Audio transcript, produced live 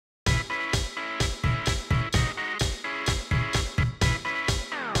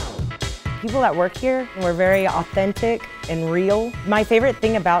people that work here were very authentic and real. My favorite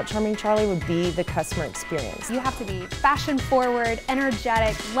thing about Charming Charlie would be the customer experience. You have to be fashion forward,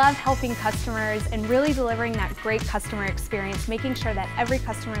 energetic, love helping customers, and really delivering that great customer experience, making sure that every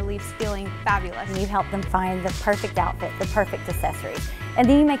customer leaves feeling fabulous. You help them find the perfect outfit, the perfect accessories. And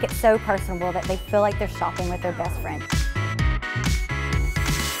then you make it so personable that they feel like they're shopping with their best friend.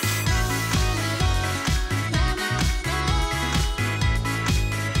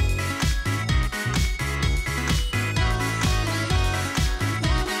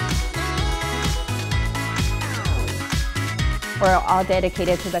 We're all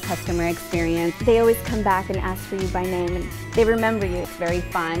dedicated to the customer experience. They always come back and ask for you by name, and they remember you. It's very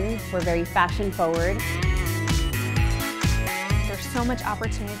fun. We're very fashion forward. There's so much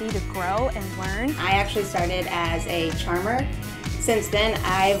opportunity to grow and learn. I actually started as a charmer. Since then,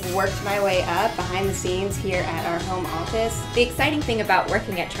 I've worked my way up behind the scenes here at our home office. The exciting thing about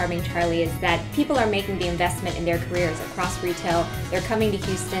working at Charming Charlie is that people are making the investment in their careers across retail. They're coming to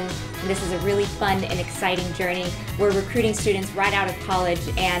Houston, and this is a really fun and exciting journey. We're recruiting students right out of college,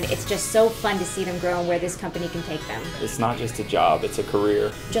 and it's just so fun to see them grow and where this company can take them. It's not just a job, it's a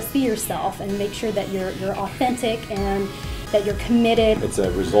career. Just be yourself and make sure that you're authentic and that you're committed. It's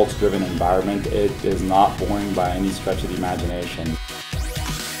a results-driven environment. It is not boring by any stretch of the imagination.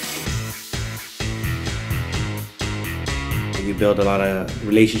 We build a lot of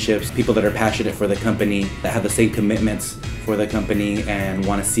relationships, people that are passionate for the company, that have the same commitments for the company and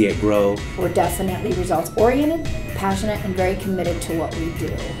want to see it grow. We're definitely results-oriented, passionate, and very committed to what we do.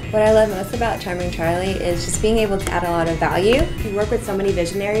 What I love most about Charming Charlie is just being able to add a lot of value. We work with so many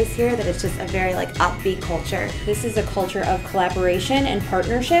visionaries here that it's just a very upbeat culture. This is a culture of collaboration and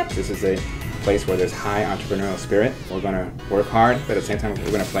partnership. This is a place where there's high entrepreneurial spirit. We're going to work hard, but at the same time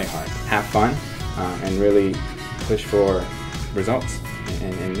we're going to play hard. Have fun and really push for results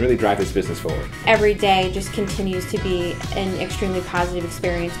and really drive this business forward. Every day just continues to be an extremely positive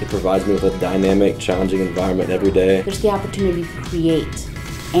experience. It provides me with a dynamic, challenging environment every day. There's the opportunity to create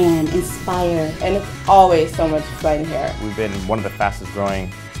and inspire. And it's always so much fun here. We've been one of the fastest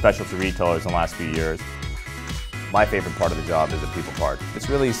growing specialty retailers in the last few years. My favorite part of the job is the people part. It's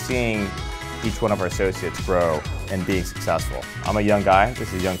really seeing each one of our associates grow and being successful. I'm a young guy,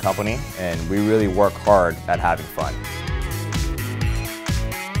 this is a young company, and we really work hard at having fun.